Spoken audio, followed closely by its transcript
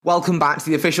Welcome back to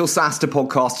the official SaaStr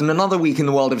podcast and another week in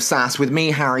the world of SaaS with me,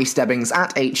 Harry Stebbings,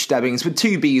 at HStebbings with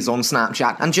 2 B's on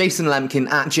Snapchat and Jason Lemkin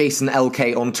at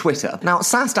JasonLK on Twitter. Now,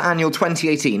 SaaStr Annual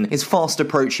 2018 is fast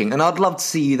approaching and I'd love to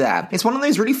see you there. It's one of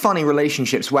those really funny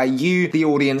relationships where you, the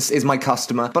audience, is my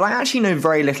customer, but I actually know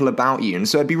very little about you, and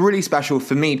so it'd be really special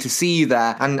for me to see you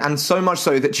there, and so much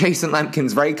so that Jason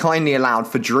Lemkin's very kindly allowed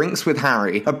for Drinks with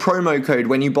Harry, a promo code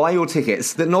when you buy your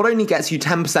tickets that not only gets you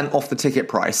 10% off the ticket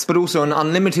price, but also an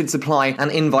unlimited supply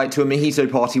and invite to a mojito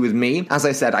party with me. As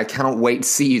I said, I cannot wait to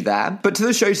see you there. But to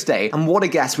the show today, and what a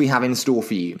guest we have in store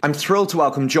for you. I'm thrilled to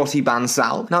welcome Jyoti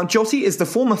Bansal. Now, Jyoti is the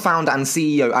former founder and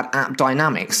CEO at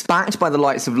AppDynamics, backed by the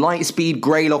likes of Lightspeed,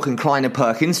 Greylock and Kleiner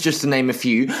Perkins, just to name a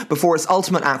few, before its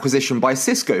ultimate acquisition by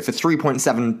Cisco for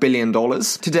 $3.7 billion.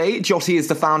 Today, Jyoti is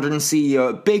the founder and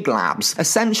CEO at Big Labs,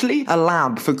 essentially a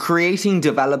lab for creating,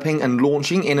 developing and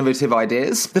launching innovative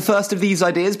ideas. The first of these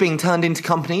ideas being turned into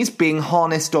companies being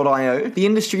Harness.io, the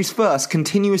industry's first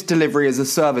continuous delivery as a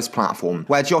service platform,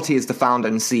 where Jyoti is the founder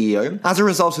and CEO. As a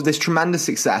result of this tremendous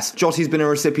success, Jyoti's been a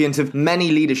recipient of many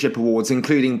leadership awards,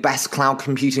 including Best Cloud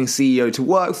Computing CEO to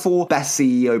Work For, Best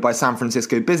CEO by San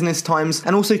Francisco Business Times,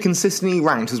 and also consistently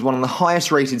ranked as one of the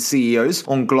highest rated CEOs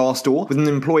on Glassdoor with an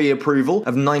employee approval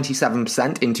of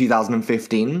 97% in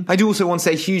 2015. I do also want to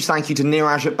say a huge thank you to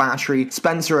Neeraj at Battery,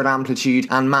 Spencer at Amplitude,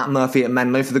 and Matt Murphy at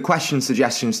Menlo for the question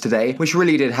suggestions today, which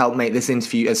really did help make this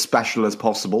interview as special as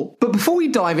possible. But before we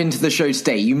dive into the show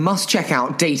today, you must check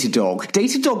out Datadog.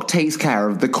 Datadog takes care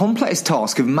of the complex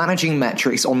task of managing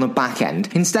metrics on the back end.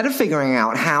 Instead of figuring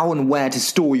out how and where to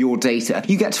store your data,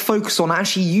 you get to focus on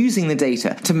actually using the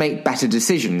data to make better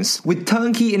decisions. With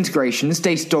turnkey integrations,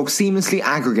 Datadog seamlessly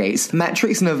aggregates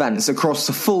metrics and events across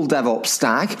the full DevOps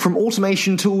stack, from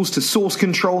automation tools to source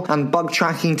control and bug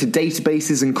tracking to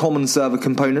databases and common server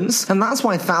components. And that's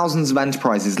why thousands of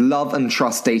enterprises love and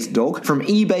trust Datadog, from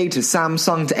eBay to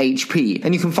Samsung to HP,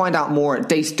 and you can find out more at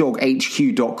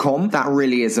datadoghq.com. That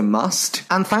really is a must.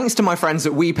 And thanks to my friends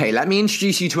at WePay, let me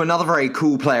introduce you to another very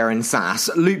cool player in SaaS,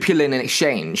 Lupulin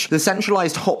Exchange, the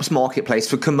centralized hops marketplace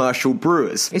for commercial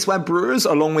brewers. It's where brewers,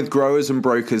 along with growers and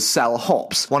brokers, sell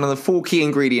hops, one of the 4 key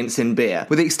ingredients in beer.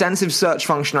 With extensive search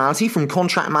functionality from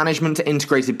contract management to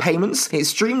integrated payments, it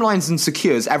streamlines and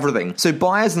secures everything, so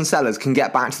buyers and sellers can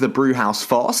get back to the brew house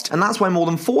fast, and that's why more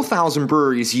than 4,000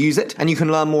 breweries use it, and you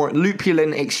can learn more at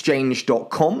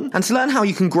lupulinexchange.com. And to learn how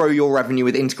you can grow your revenue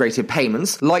with integrated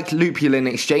payments, like Lupulin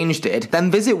Exchange did,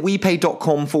 then visit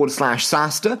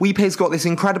wepay.com/SaaStr. WePay's got this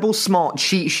incredible smart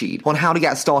cheat sheet on how to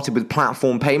get started with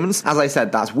platform payments. As I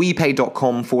said, that's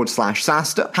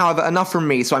wepay.com/SaaStr. However, enough from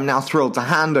me, so I'm now thrilled to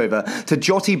hand over to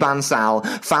Jyoti Bansal,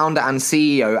 founder and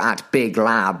CEO at Big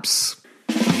Labs.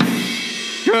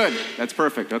 Good. That's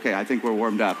perfect. Okay, I think we're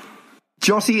warmed up.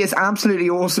 Jyoti, it's absolutely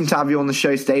awesome to have you on the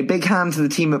show today. Big hand to the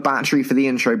team at Battery for the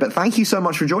intro, but thank you so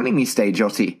much for joining me today,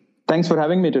 Jyoti. Thanks for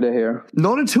having me today here.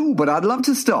 Not at all, but I'd love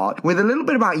to start with a little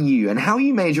bit about you and how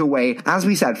you made your way, as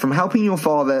we said, from helping your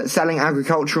father selling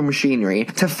agricultural machinery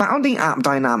to founding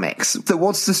AppDynamics. So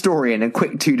what's the story in a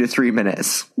quick 2 to 3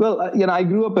 minutes? Well, I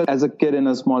grew up as a kid in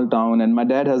a small town, and my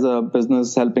dad has a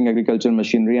business helping agricultural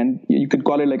machinery, and you could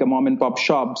call it like a mom and pop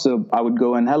shop. So I would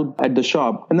go and help at the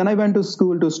shop. And then I went to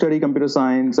school to study computer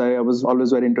science. I was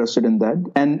always very interested in that.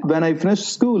 And when I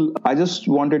finished school, I just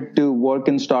wanted to work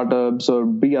in startups or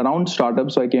be around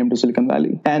startups, so I came to Silicon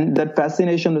Valley. And that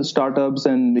fascination with startups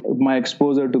and my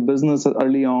exposure to business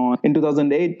early on, in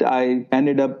 2008, I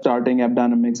ended up starting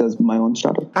AppDynamics as my own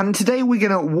startup. And today we're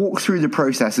going to walk through the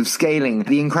process of scaling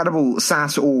the incredible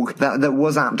SaaS org that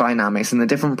was AppDynamics and the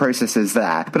different processes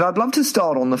there. But I'd love to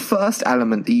start on the first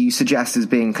element that you suggest as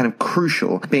being kind of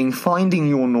crucial, being finding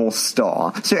your North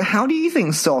Star. So how do you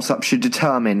think startups should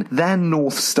determine their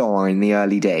North Star in the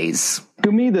early days?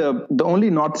 To me, the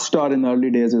only North Star in the early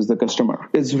days is the customer.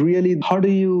 It's really how do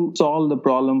you solve the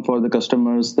problem for the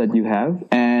customers that you have,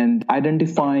 and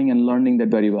identifying and learning that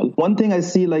very well. One thing I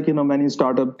see, many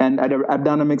startups and at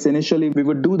AppDynamics initially, we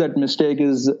would do that mistake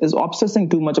is obsessing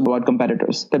too much about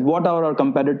competitors. That what are our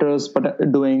competitors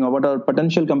doing, or what are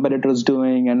potential competitors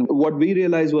doing? And what we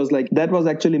realized was that was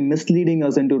actually misleading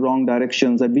us into wrong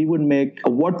directions. That we would make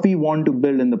what we want to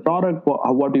build in the product,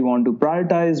 what we want to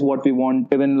prioritize, what we want,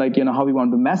 even how we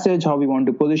want to message, how we want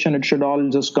to position. It should all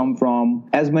just come from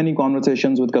as many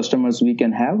conversations with customers we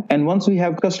can have. And once we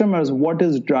have customers, what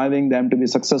is driving them to be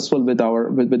successful with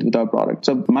our product?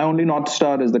 So my only North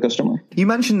Star is the customer. You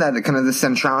mentioned there that kind of the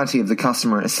centrality of the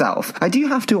customer itself. I do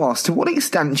have to ask, to what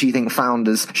extent do you think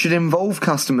founders should involve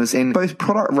customers in both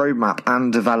product roadmap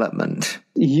and development?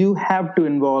 you have to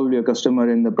involve your customer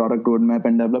in the product roadmap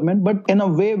and development, but in a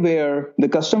way where the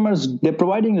customers, they're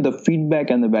providing you the feedback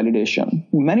and the validation.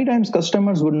 Many times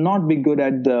customers would not be good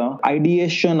at the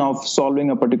ideation of solving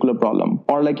a particular problem,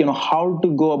 or how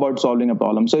to go about solving a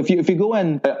problem. So if you go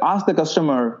and ask the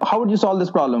customer, how would you solve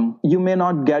this problem? You may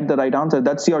not get the right answer.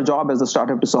 That's your job as a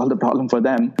startup to solve the problem for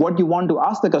them. What you want to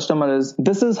ask the customer is,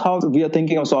 this is how we are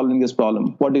thinking of solving this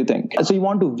problem. What do you think? So you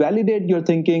want to validate your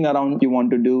thinking around what you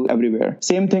want to do everywhere.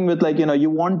 Same thing with you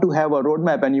want to have a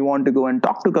roadmap and you want to go and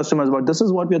talk to customers about, this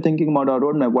is what we are thinking about our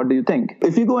roadmap. What do you think?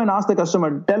 If you go and ask the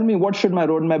customer, tell me what should my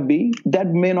roadmap be, that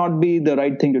may not be the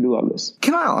right thing to do always.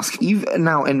 Can I ask, you've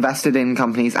now invested in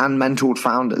companies and mentored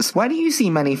founders. Where do you see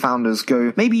many founders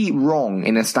go maybe wrong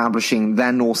in establishing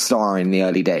their North Star in the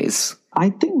early days? I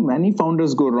think many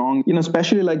founders go wrong,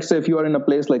 especially say if you are in a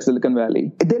place like Silicon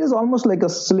Valley. There is almost like a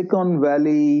Silicon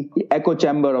Valley echo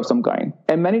chamber of some kind.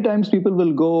 And many times people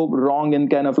will go wrong in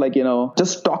kind of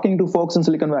just talking to folks in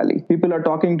Silicon Valley. People are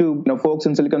talking to folks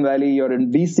in Silicon Valley or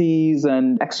in VCs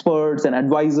and experts and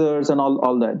advisors and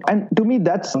all that. And to me,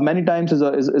 that's many times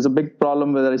is a big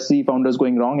problem where I see founders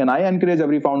going wrong. And I encourage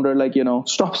every founder,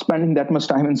 stop spending that much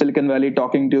time in Silicon Valley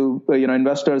talking to,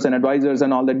 investors and advisors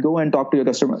and all that. Go and talk to your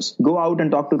customers. Go out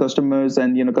and talk to customers,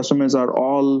 and customers are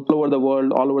all over the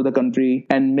world, all over the country,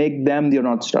 and make them your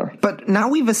North Star. But now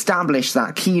we've established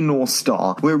that key North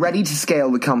Star, we're ready to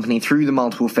scale the company through the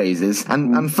multiple phases,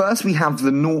 and first we have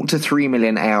the 0 to 3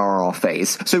 million ARR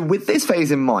phase. So with this phase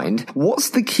in mind,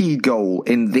 what's the key goal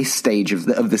in this stage of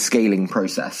the scaling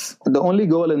process? The only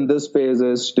goal in this phase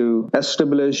is to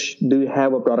establish, do you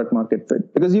have a product market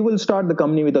fit? Because you will start the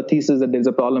company with a thesis that there's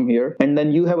a problem here, and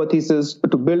then you have a thesis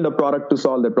to build a product to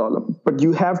solve the problem. But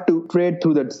you have to trade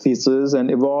through that thesis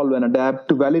and evolve and adapt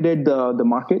to validate the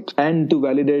market and to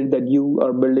validate that you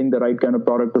are building the right kind of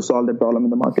product to solve that problem in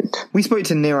the market. We spoke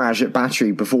to Niraj at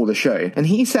Battery before the show, and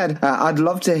he said, I'd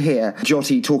love to hear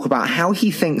Jyoti talk about how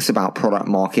he thinks about product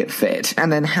market fit,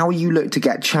 and then how you look to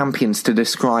get champions to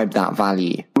describe that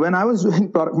value. When I was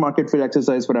doing product market fit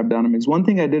exercise for AppDynamics, one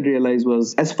thing I did realize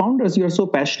was, as founders, you're so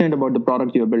passionate about the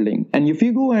product you're building. And if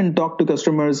you go and talk to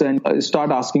customers and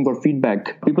start asking for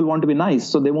feedback, people want to be nice,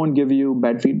 so they won't give you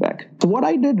bad feedback. So what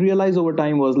I did realize over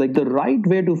time was the right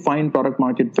way to find product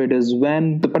market fit is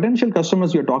when the potential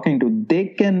customers you're talking to, they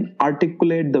can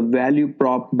articulate the value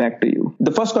prop back to you.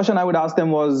 The first question I would ask them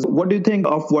was, what do you think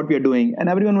of what we are doing? And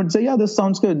everyone would say, yeah, this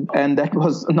sounds good. And that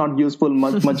was not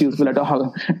much useful at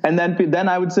all. And then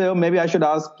I would say, oh, maybe I should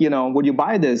ask, would you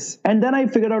buy this? And then I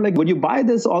figured out would you buy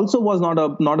this also was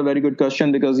not a very good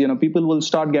question, because, people will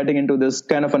start getting into this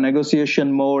kind of a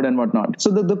negotiation mode and whatnot.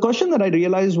 So the question that I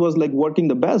realized was working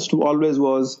the best always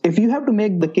was, if you have to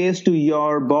make the case to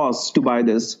your boss to buy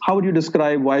this, how would you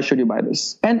describe why should you buy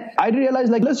this? And I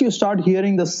realized unless you start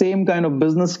hearing the same kind of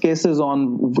business cases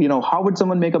on, how would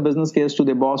someone make a business case to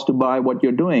their boss to buy what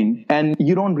you're doing, and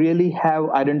you don't really have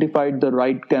identified the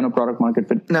right kind of product market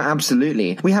fit. No,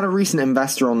 absolutely. We had a recent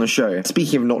investor on the show.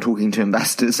 Speaking of not talking to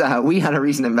investors, we had a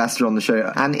recent investor on the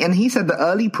show, and he said that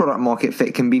early product market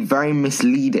fit can be very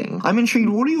misleading. I'm intrigued,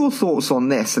 what are your thoughts on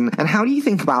this, and how do you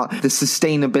think about the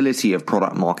sustainability of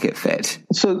product market fit?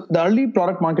 So the early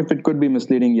product market fit could be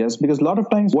misleading, yes, because a lot of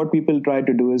times what people try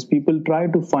to do is people try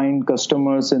to find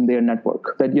customers in their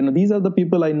network. That, these are the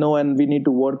people I know, and we need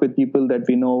to work with people that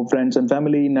we know, friends and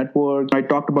family network. I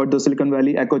talked about the Silicon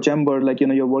Valley echo chamber,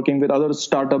 you're working with other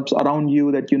startups around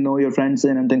you that your friends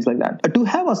in and things like that. To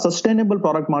have a sustainable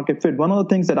product market fit, one of the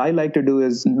things that I like to do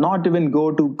is not even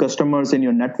go to customers in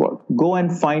your network. Go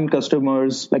and find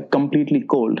customers completely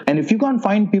cold. And if you can't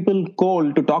find people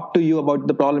cold to talk to you about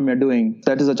the problem you're doing,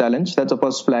 that is a challenge. That's a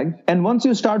first flag. And once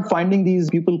you start finding these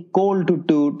people cold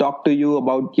to talk to you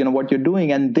about what you're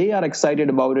doing, and they are excited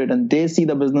about it, and they see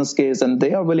the business case, and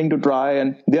they are willing to try,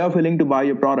 and they are willing to buy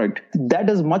your product, that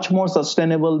is much more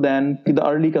sustainable than the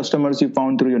early customers you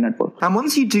found through your network. And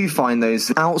once you do find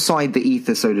those outside the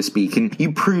ether, so to speak, and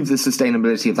you prove the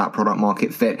sustainability of that product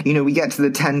market fit, we get to the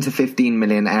 10 to 15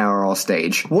 million ARR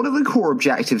stage. What are the core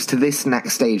objectives to this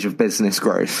next stage of business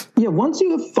growth? Yeah, once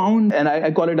you have found, and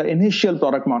I call it an initial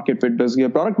product market fit, because your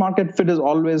product market fit is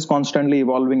always constantly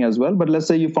evolving as well. But let's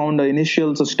say you found an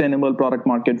initial sustainable product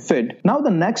market fit. Now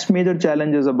the next major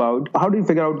challenge is about how do you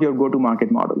figure out your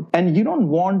go-to-market model? And you don't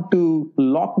want to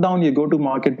lock down your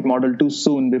go-to-market model too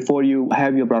soon before you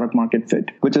have your product market fit,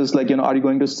 which is are you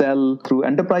going to sell through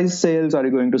enterprise sales? Are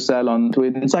you going to sell through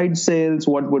inside inside sales?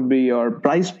 What would be your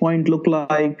price point look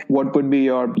like? What would be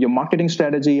your marketing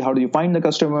strategy? How do you find the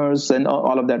customers and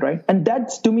all of that, right? And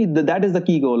that's, to me, that is the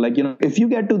key goal. Like, if you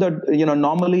get to the,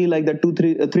 normally like the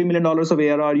 $3 million of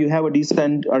ARR, you have a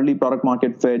decent early product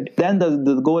market fit. Then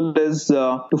the goal is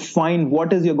to find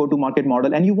what is your go-to-market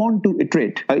model, and you want to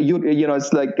iterate.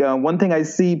 It's like one thing I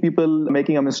see people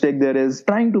making a mistake there is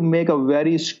trying to make a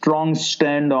very strong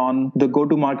stand on the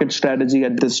go-to-market strategy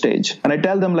at this stage. And I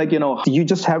tell them, like, you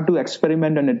just have to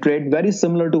experiment and iterate, very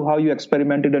similar to how you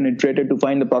experimented and iterated to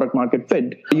find the product market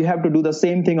fit. You have to do the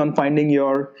same thing on finding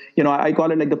your, I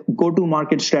call it like the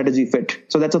go-to-market strategy fit.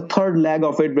 So that's a third leg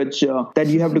of it, which that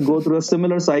you have to go through a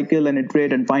similar cycle and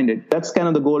iterate and find it. That's kind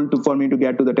of the goal for me to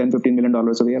get to the $10-15 million of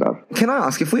ARR. Can I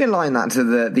ask, if we align that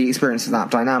to the experience of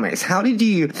AppDynamics, how did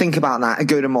you think about that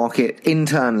go-to-market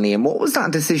internally, and what was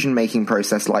that decision-making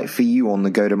process like for you on the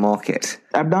go-to-market?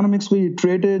 AppDynamics, we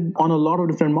iterated on a lot of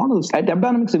different models. At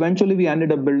AppDynamics, eventually we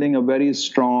ended up building a very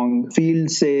strong field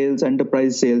sales,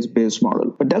 enterprise sales based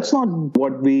model. But that's not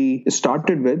what we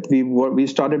started with. We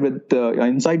started with the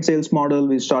inside sales model.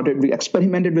 We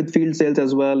experimented with field sales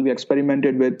as well. We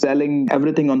experimented with selling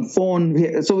everything on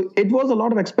phone. So it was a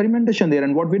lot of experimentation there.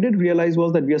 And what we did realize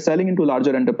was that we are selling into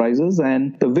larger enterprises,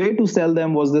 and the way to sell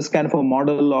them was this kind of a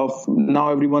model of, now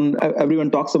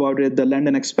everyone talks about it, the land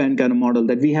and expand kind of model,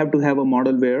 that we have to have a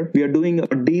model where we are doing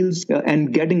deals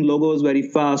and getting logos very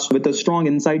fast with a strong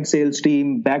inside sales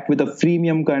team backed with a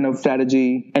freemium kind of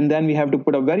strategy. And then we have to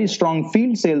put a very strong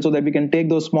field sale so that we can take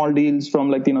those small deals from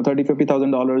like,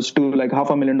 $30,000-$50,000 to like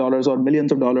 $500,000 or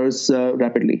millions of dollars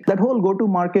rapidly. That whole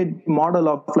go-to-market model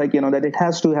of like, that it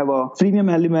has to have a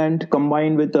freemium element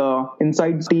combined with a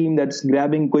inside team that's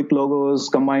grabbing quick logos,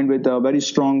 combined with a very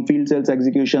strong field sales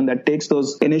execution that takes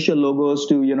those initial logos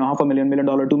to, $500,000, $1 million,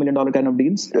 $2 million kind of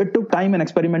deals. It took time and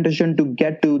experimentation to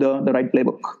get to the right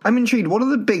playbook. I'm intrigued. What are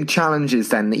the big challenges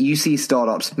then that you see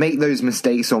startups make those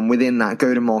mistakes on within that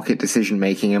go-to-market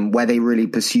decision-making, and where they really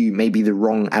pursue maybe the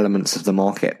wrong elements of the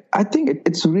market? I think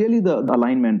it's really the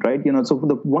alignment, right? So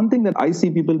the one thing that I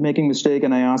see people making mistake,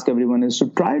 and I ask everyone, is to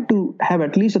try to have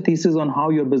at least a thesis on how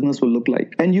your business will look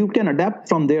like. And you can adapt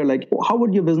from there, like how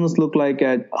would your business look like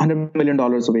at $100 million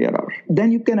of ARR?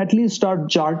 Then you can at least start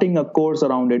charting a course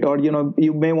around it. Or,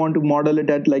 you may want to model it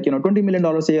at like, $20 million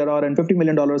ARR and $50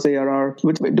 million ARR,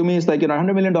 which to me is like,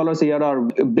 $100 million ARR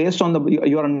based on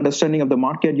your understanding of the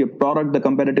market, your product, the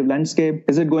competitive landscape.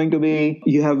 Is it going to be,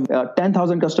 you have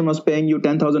 10,000 customers paying you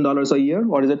 $10,000 a year?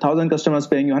 Or is it 1,000 customers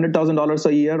paying you $100,000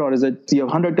 a year? Or is it you have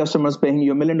 100 customers paying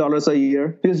you $1 million a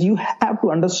year? Because you have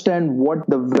to understand what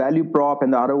the value prop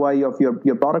and the ROI of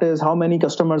your product is, how many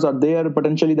customers are there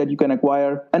potentially that you can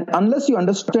acquire. And unless you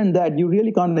understand that, you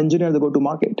really can't engineer the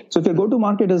go-to-market. So if your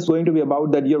go-to-market is going to be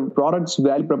about that your product's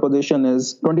value proposition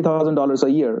is $20,000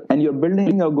 a year, and you're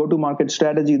building a go-to-market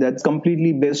strategy that's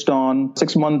completely based on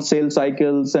 6-month sales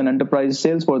cycles and enterprise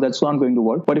sales force, that's not going to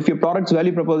work. But if your product's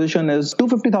value proposition is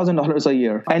 $250,000 a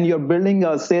year, and you're building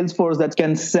a sales force that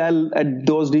can sell at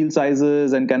those deal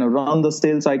sizes and kind of run the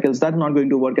sales cycles, that's not going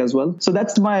to work as well. So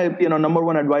that's my number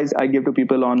one advice I give to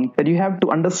people on that. You have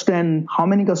to understand how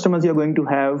many customers you're going to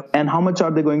have and how much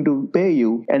are they going to pay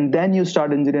you, and then you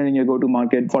start engineering your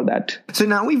go-to-market for that. So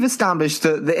now we've established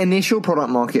the initial product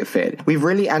market fit. We've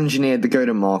really engineered the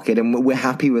go-to-market, and we're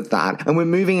happy with that. And we're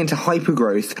moving into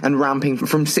hypergrowth and ramping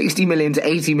from 60 million to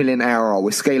 80 million ARR.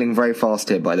 We're scaling very fast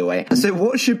here, by the way. So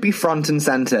what should be front and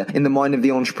center in the mind of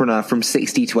the entrepreneur from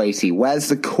 60 to 80? Where's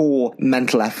the core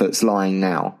mental efforts lying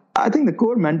now? I think the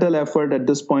core mental effort at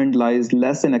this point lies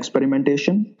less in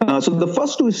experimentation. So the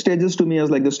first two stages to me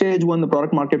is like the stage one, the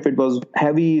product market fit, was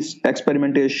heavy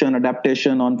experimentation,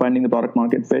 adaptation on finding the product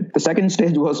market fit. The second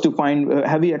stage was to find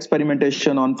heavy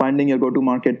experimentation on finding your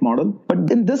go-to-market model.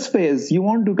 But in this phase, you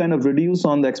want to kind of reduce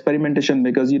on the experimentation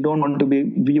because you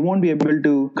won't be able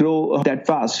to grow that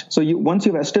fast. So once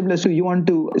you've established it, you want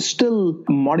to still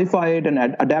modify it and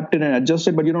adapt it and adjust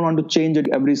it, but you don't want to change it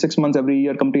every 6 months, every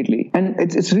year completely. And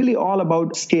it's really all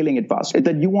about scaling it fast.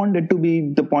 That you want it to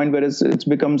be the point where it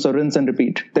becomes a rinse and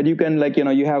repeat. That you can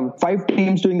you have 5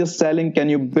 teams doing the selling. Can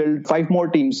you build 5 more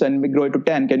teams and grow it to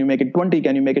 10? Can you make it 20?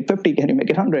 Can you make it 50? Can you make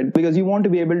it 100? Because you want to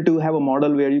be able to have a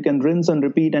model where you can rinse and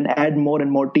repeat and add more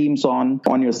and more teams on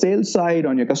your sales side,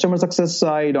 on your customer success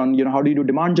side, on how do you do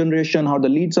demand generation, how the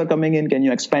leads are coming in, can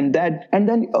you expand that? And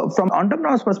then from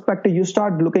entrepreneur's perspective, you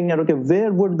start looking at, okay,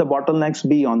 where would the bottlenecks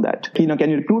be on that? Can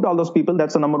you recruit all those people?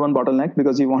 That's the number one bottleneck,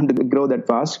 because you want to grow that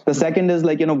fast. The second is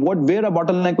like, where a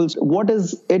bottleneck what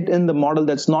is it in the model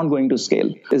that's not going to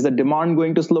scale? Is the demand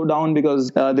going to slow down because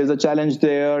there's a challenge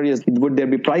there? Yes. Would there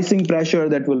be pricing pressure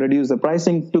that will reduce the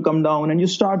pricing to come down? And you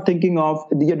start thinking of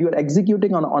you're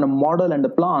executing on a model and a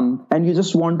plan, and you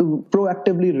just want to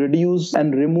proactively reduce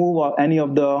and remove any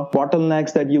of the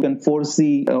bottlenecks that you can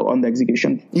foresee on the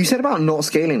execution. You said about not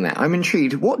scaling that. I'm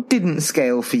intrigued. What didn't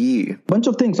scale for you? Bunch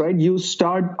of things, right? You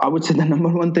start, I would say the number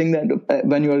one thing that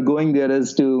when you are going there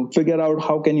is to figure out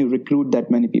how can you recruit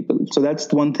that many people. So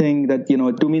that's one thing that,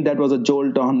 to me, that was a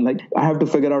jolt on, like, I have to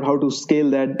figure out how to scale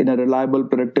that in a reliable,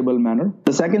 predictable manner.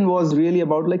 The second was really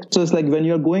about so it's like when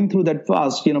you're going through that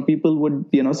fast, people would,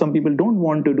 some people don't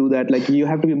want to do that. Like, you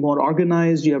have to be more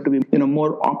organized. You have to be,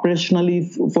 more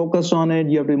operationally focused on it.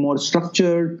 You have to be more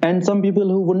structured. And some people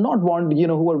who would not want,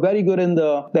 who are very good in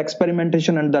the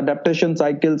experimentation and the adaptation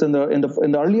cycles in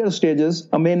the earlier stages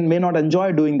may not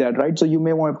enjoy doing that, right? So you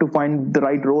may want to find the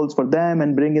right roles for them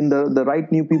and bring in the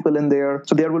right new people in there.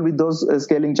 So there will be those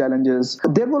scaling challenges.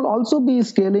 There will also be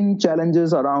scaling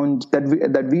challenges around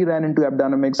that we ran into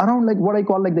AppDynamics around like what I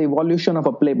call like the evolution of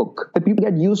a playbook. The people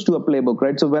get used to a playbook,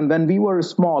 right? So when we were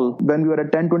small, when we were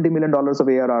at $10, $20 million of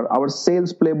ARR, our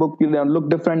sales playbook looked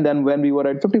different than when we were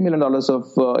at $50 million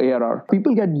of ARR.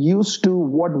 People get used to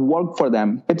what worked for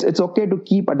them. It's okay to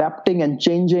keep adapting and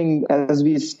changing as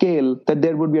we scale, that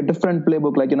there would be a different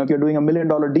playbook. Like, if you're doing $1 million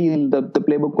deal, the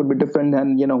playbook would be different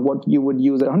than, what you would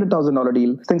use at a $100,000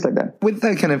 deal, things like that. With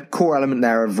the kind of core element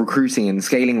there of recruiting and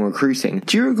scaling recruiting,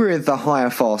 do you agree with the hire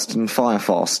fast and fire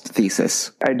fast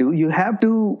thesis? I do. You have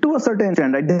to a certain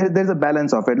extent, right? There's a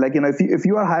balance of it. Like, if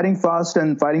you are hiring fast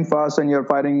and firing fast and you're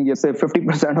firing, say,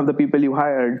 50% of the people you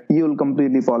hired, you'll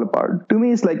completely fall apart. To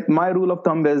me, it's like my rule of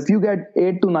thumb is if you get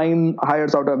 8 to 9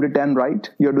 hires out of every 10 right,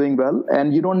 you're doing well.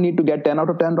 And you don't need to get 10 out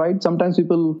of 10 right. Sometimes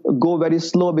people go very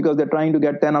slow because they're trying to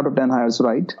get 10 out of 10 hires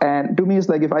right. And to me, it's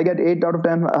like if I get 8 out of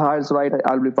 10 hires right,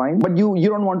 I'll be fine. But you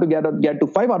don't want to get to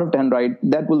 5 out of 10 right.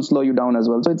 That will slow you down as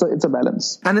well. So it's a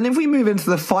balance. And then if we move into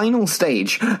the final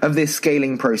stage of this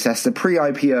scaling process, the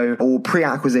pre-IPO or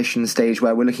pre-acquisition stage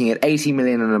where we're looking at 80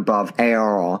 million and above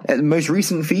ARR, most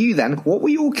recent for you then, what were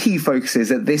your key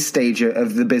focuses at this stage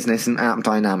of the business and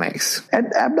AppDynamics?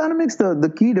 At AppDynamics, the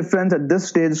key difference at this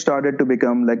stage started to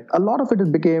become like a lot of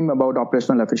it became about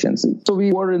operational efficiency. So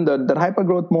we were in that hyper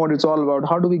growth mode. It's all about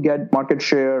how do we get market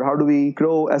share? How do we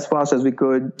grow as fast as we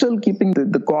could, still keeping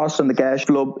the cost and the cash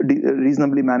flow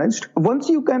reasonably managed. Once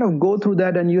you kind of go through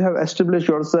that and you have established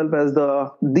yourself as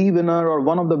the winner or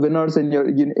one of the winners in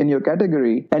your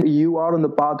category, and you are on the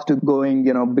path to going,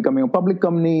 becoming a public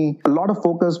company, a lot of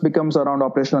focus becomes around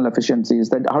operational efficiencies.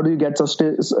 That how do you get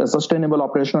sustainable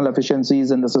operational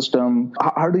efficiencies in the system?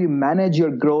 How do you manage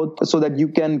your growth so that you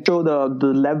can show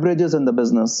the leverages in the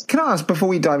business? Can I ask, before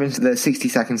we dive into the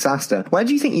 60-second SaaStr, where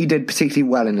do you think you did particularly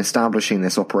well in establishing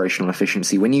this operational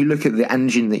efficiency? When you look at the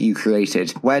engine that you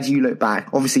created, where do you look back?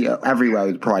 Obviously, everywhere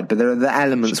with pride, but there are the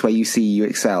elements where you see you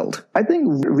excelled. I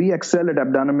think we excel at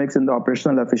AppDynamics in the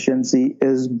operational efficiency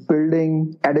is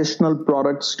building additional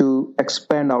products to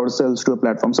expand ourselves to a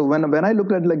platform. So when I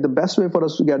look at like the best way for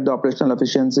us to get the operational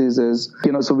efficiencies is,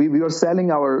 so we are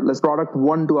selling our product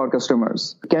one to our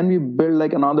customers. Can we build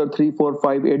like another 3, 4,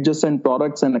 5 adjacent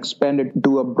products and expand it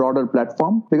to a broader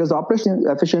platform? Because the operational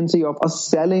efficiency of us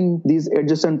selling these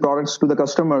adjacent products to the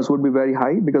customers would be very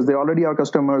high because they already are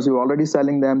customers. We're already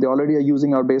selling them. They already are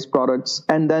using our base products.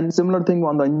 And then similar thing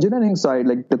on the engineering side,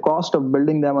 like the cost of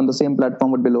building them on the same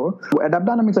platform would be lower. At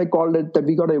AppDynamics, I called it that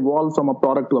we got to evolve from a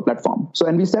product to a platform. So,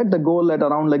 and we set the goal at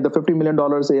around like the $50 million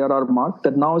ARR mark,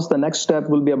 that now is the next step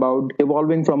will be about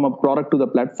evolving from a product to the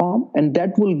platform. And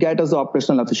that will get us the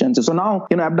operational efficiency. So now,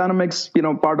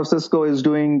 AppDynamics, part of Cisco is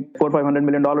doing $400-500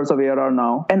 million of ARR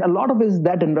now. And a lot of it is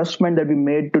that investment that we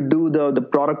made to do the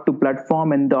product to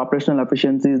platform and the operational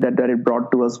efficiencies that it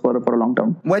brought to us for a long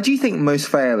term. Where do you think most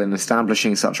fail in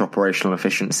establishing such operational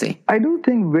efficiency? I do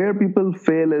think where people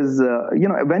fail is,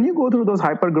 when you go through those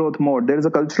hyper growth mode, there is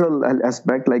a cultural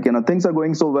aspect. Like, things are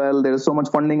going so well. There is so much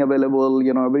funding available.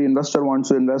 Every investor wants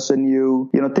to invest in you.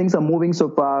 Things are moving so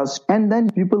fast. And then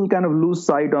people kind of lose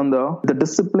sight on the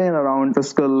discipline around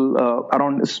fiscal,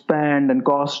 around spend and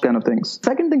cost kind of things.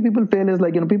 Second thing people fail is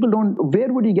like, people don't,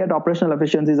 where would you get operational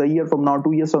efficiencies a year from now,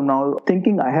 2 years from now,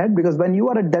 thinking ahead? Because when you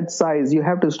are at that size, you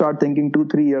have to start thinking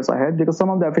 2-3 years ahead because some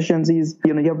of the efficiencies,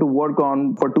 you have to work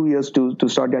on for 2 years to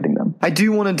start getting them. I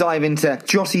do want to dive into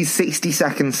Jyoti's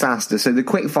 60-second SaaStr. So the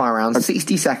quick fire round,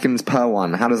 60 seconds per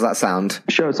one. How does that sound?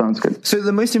 Sure, sounds good. So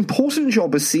the most important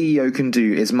job a CEO can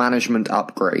do is management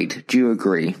upgrade. Do you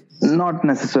agree? Not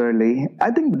necessarily.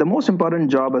 I think the most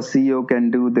important job a CEO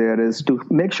can do there is to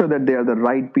make sure that they are the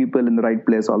right people in the right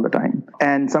place all the time.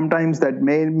 And sometimes that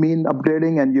may mean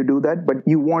upgrading, and you do that, but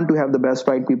you want to have the best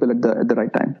right people at the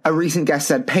right time. A recent guest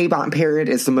said payback period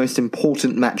is the most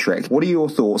important metric. What are your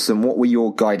thoughts, and what were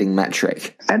your guiding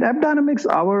metric? At AppDynamics,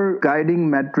 our guiding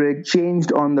metric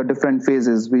changed on the different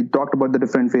phases. We talked about the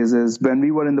different phases. When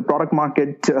we were in the product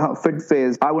market fit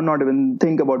phase, I would not even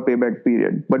think about payback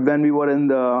period. But when we were in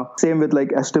the same with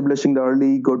like establishing the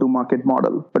early go-to-market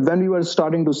model. But when we were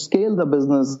starting to scale the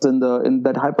business in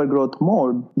that hyper-growth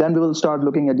mode, then we will start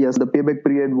looking at, yes, the payback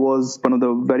period was one of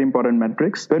the very important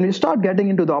metrics. When we start getting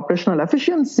into the operational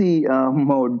efficiency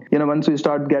mode, once we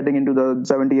start getting into the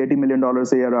 $70-80 million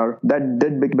ARR, that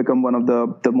did become one of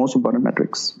the most important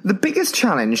metrics. The biggest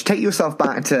challenge, take yourself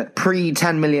back to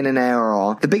pre-10 million in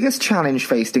ARR, the biggest challenge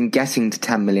faced in getting to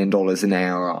 $10 million in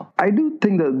ARR? I do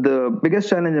think that the biggest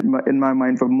challenge in my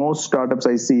mind for most startups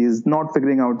I see is not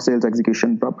figuring out sales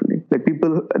execution properly. Like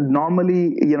people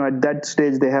normally, at that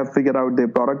stage, they have figured out their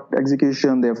product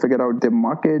execution, they have figured out their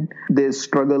market, they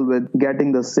struggle with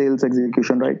getting the sales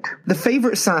execution right. The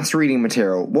favorite SaaS reading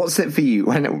material, what's it for you?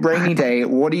 When rainy day,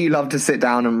 what do you love to sit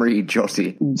down and read,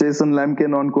 Jyoti? Jason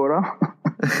Lemkin on Quora.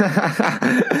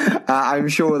 I'm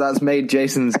sure that's made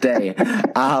Jason's day.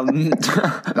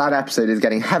 That episode is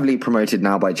getting heavily promoted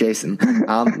now by Jason.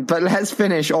 But let's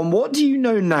finish on what do you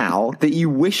know now that you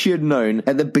wish you'd known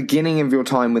at the beginning of your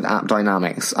time with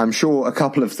AppDynamics? I'm sure a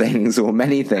couple of things or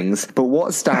many things, but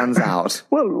what stands out?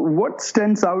 Well, what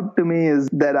stands out to me is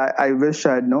that I wish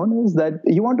I had known is that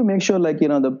you want to make sure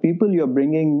the people you're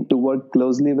bringing to work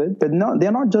closely with, they're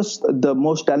not just the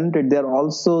most talented, they're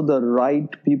also the right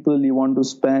people you want to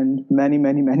spend many,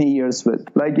 many, many years with.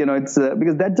 It's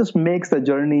because that just makes the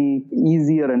journey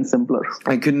easier and simpler.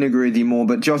 I couldn't agree with you more,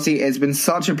 but Jyoti, it's been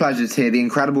such a pleasure to hear the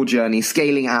incredible journey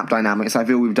scaling AppDynamics. I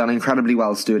feel we've done incredibly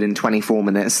well to do it in 24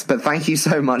 minutes, but thank you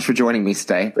so much for joining me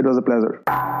today. It was a pleasure.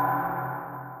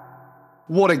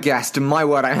 What a guest, and my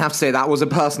word, I have to say that was a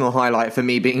personal highlight for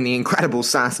me, being the incredible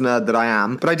SaaS nerd that I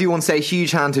am. But I do want to say a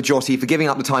huge hand to Jyoti for giving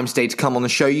up the time today to come on the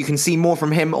show. You can see more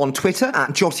from him on Twitter at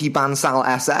Jyoti Bansal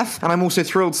SF, and I'm also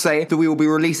thrilled to say that we will be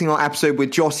releasing our episode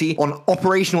with Jyoti on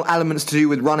operational elements to do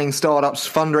with running startups,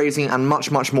 fundraising, and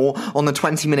much, much more on the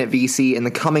 20-Minute VC in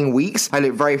the coming weeks. I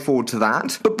look very forward to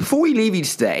that. But before we leave you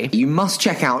today, you must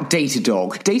check out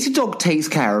Datadog. Datadog takes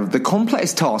care of the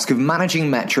complex task of managing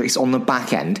metrics on the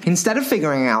back end. Instead of figuring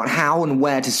out how and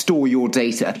where to store your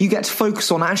data, you get to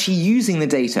focus on actually using the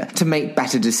data to make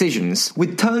better decisions.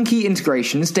 With turnkey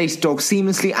integrations, Datadog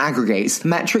seamlessly aggregates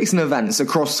metrics and events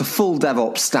across the full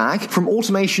DevOps stack, from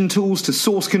automation tools to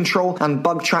source control and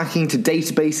bug tracking to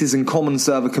databases and common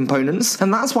server components.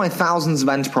 And that's why thousands of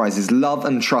enterprises love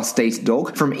and trust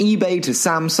Datadog, from eBay to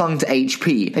Samsung to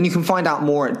HP. And you can find out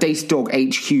more at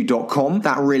datadoghq.com.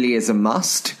 That really is a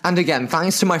must. And again,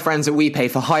 thanks to my friends at WePay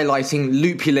for highlighting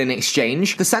Lupulin Exchange,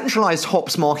 the centralized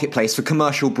hops marketplace for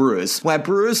commercial brewers, where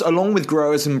brewers, along with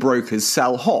growers and brokers,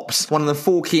 sell hops, one of the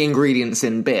 4 key ingredients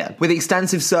in beer. With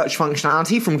extensive search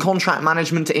functionality from contract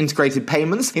management to integrated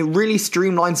payments, it really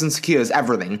streamlines and secures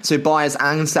everything, so buyers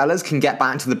and sellers can get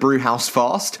back to the brew house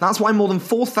fast. That's why more than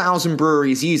 4,000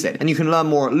 breweries use it, and you can learn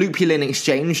more at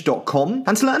lupulinexchange.com.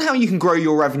 And to learn how you can grow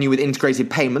your revenue with integrated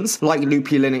payments, like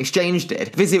Lupulin Exchange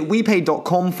did, visit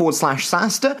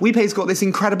wepay.com/SaaStr. WePay's got this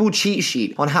incredible cheat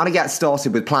sheet on how to get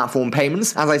started with platform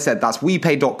payments. As I said, that's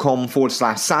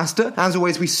wepay.com/SaaStr. As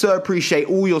always, we so appreciate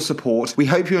all your support. We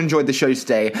hope you enjoyed the show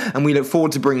today, and we look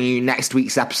forward to bringing you next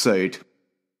week's episode.